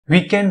we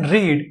can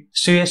read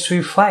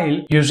CSV file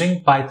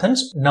using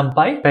Python's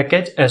Numpy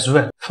package as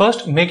well.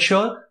 First, make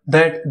sure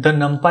that the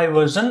Numpy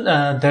version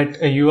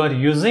that you are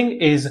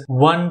using is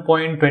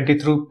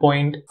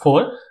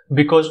 1.23.4,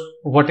 because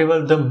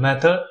whatever the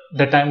method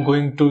that I'm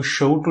going to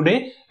show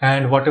today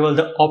and whatever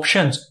the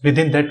options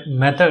within that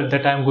method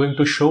that I'm going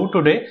to show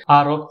today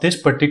are of this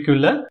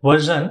particular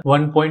version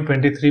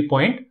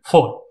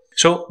 1.23.4.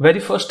 So very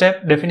first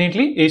step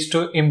definitely is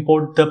to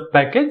import the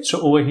package.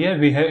 So over here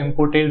we have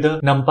imported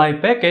the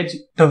Numpy package.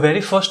 The very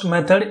first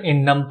method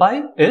in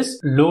Numpy is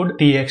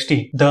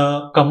load.txt.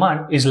 The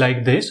command is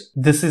like this.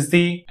 This is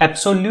the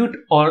absolute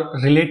or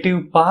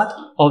relative path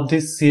of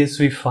this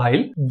CSV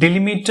file.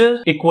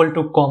 Delimiter equal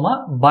to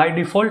comma. By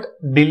default,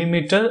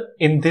 delimiter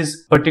in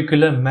this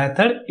particular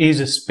method is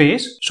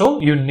space.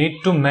 So you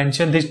need to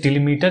mention this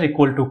delimiter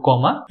equal to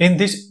comma. In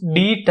this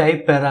D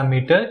type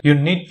parameter, you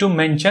need to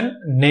mention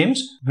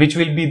names, which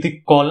will be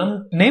the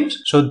column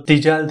names. So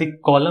these are the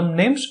column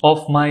names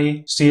of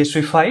my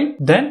CSV file.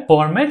 Then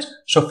formats.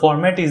 So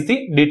format is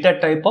the data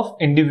type of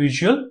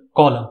individual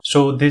column.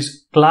 So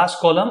this class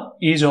column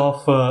is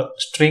of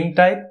string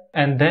type,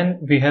 and then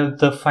we have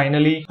the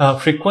finally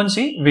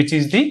frequency, which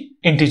is the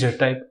integer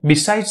type.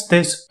 Besides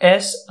this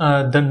S,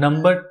 the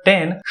number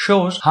 10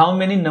 shows how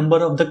many number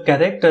of the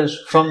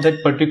characters from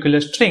that particular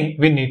string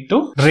we need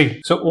to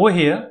read. So over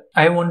here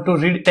I want to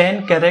read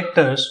 10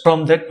 characters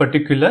from that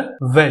particular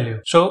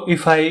value. So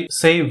if I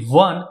say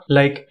 1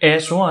 like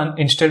S1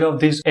 instead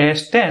of this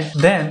S10,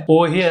 then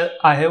over here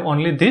I have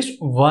only this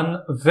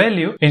one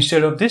value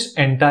instead of this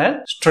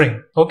entire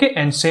string. Okay,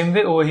 and same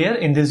way over here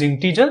in this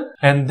integer,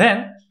 and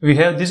then we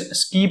have this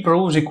skip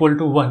rows equal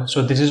to 1.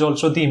 So this is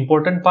also the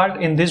important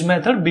part in this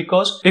method,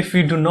 because if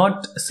we do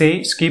not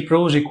say skip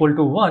rows equal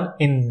to 1,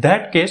 in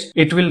that case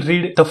it will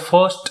read the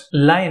first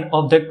line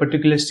of that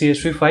particular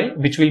CSV file,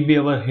 which will be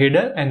our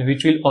header and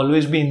which will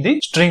always be in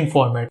the string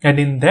format, and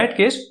in that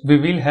case we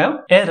will have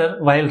error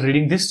while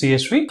reading this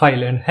CSV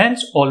file, and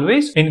hence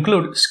always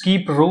include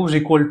skip rows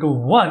equal to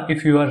 1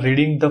 if you are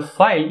reading the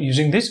file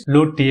using this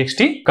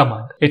load.txt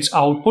command. Its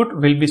output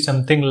will be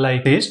something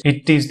like this.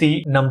 It is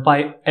the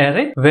Numpy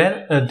array,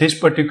 where this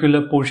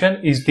particular portion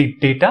is the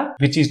data,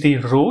 which is the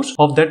rows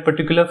of that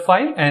particular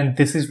file, and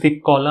this is the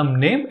column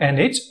name and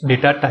its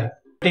data type.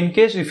 In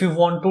case if you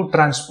want to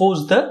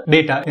transpose the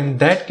data, in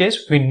that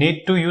case we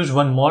need to use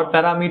one more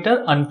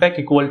parameter, unpack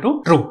equal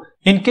to true.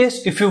 In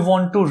case if you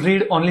want to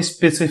read only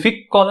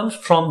specific columns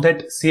from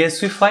that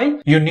CSV file,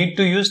 you need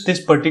to use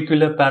this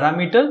particular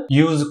parameter,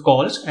 use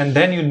calls, and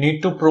then you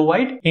need to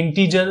provide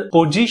integer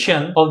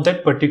position of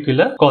that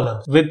particular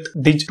column. With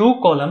these two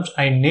columns,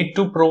 I need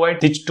to provide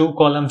these two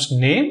columns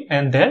name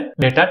and their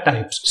data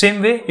types.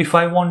 Same way, if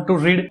I want to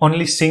read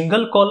only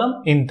single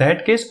column, in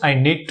that case I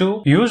need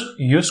to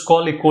use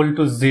call equal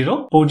to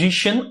 0,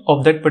 position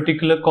of that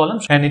particular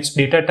column, and its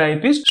data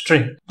type is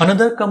string.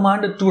 Another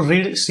command to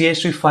read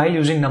CSV file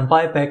using Numpy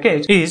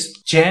package is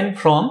gen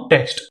from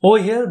text. Over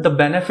here the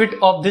benefit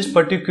of this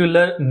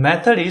particular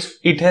method is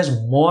it has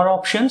more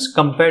options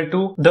compared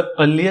to the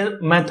earlier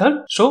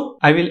method. So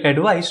I will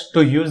advise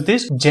to use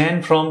this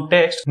gen from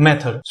text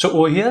method. So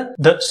over here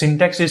the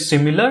syntax is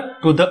similar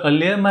to the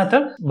earlier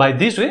method. By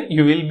this way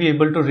you will be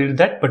able to read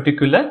that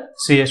particular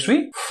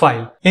CSV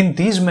file. In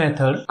this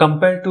method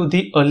compared to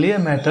the earlier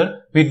method,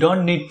 we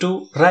don't need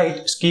to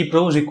write skip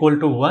rows equal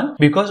to 1,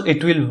 because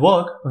it will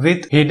work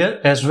with header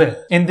as well.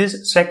 In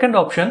this second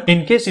option,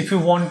 in case if you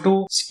want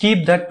to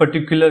skip that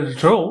particular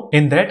row,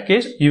 in that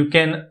case you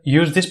can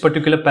use this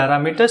particular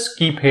parameter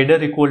skip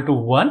header equal to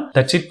 1.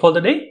 That's it for the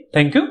day.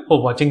 Thank you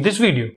for watching this video.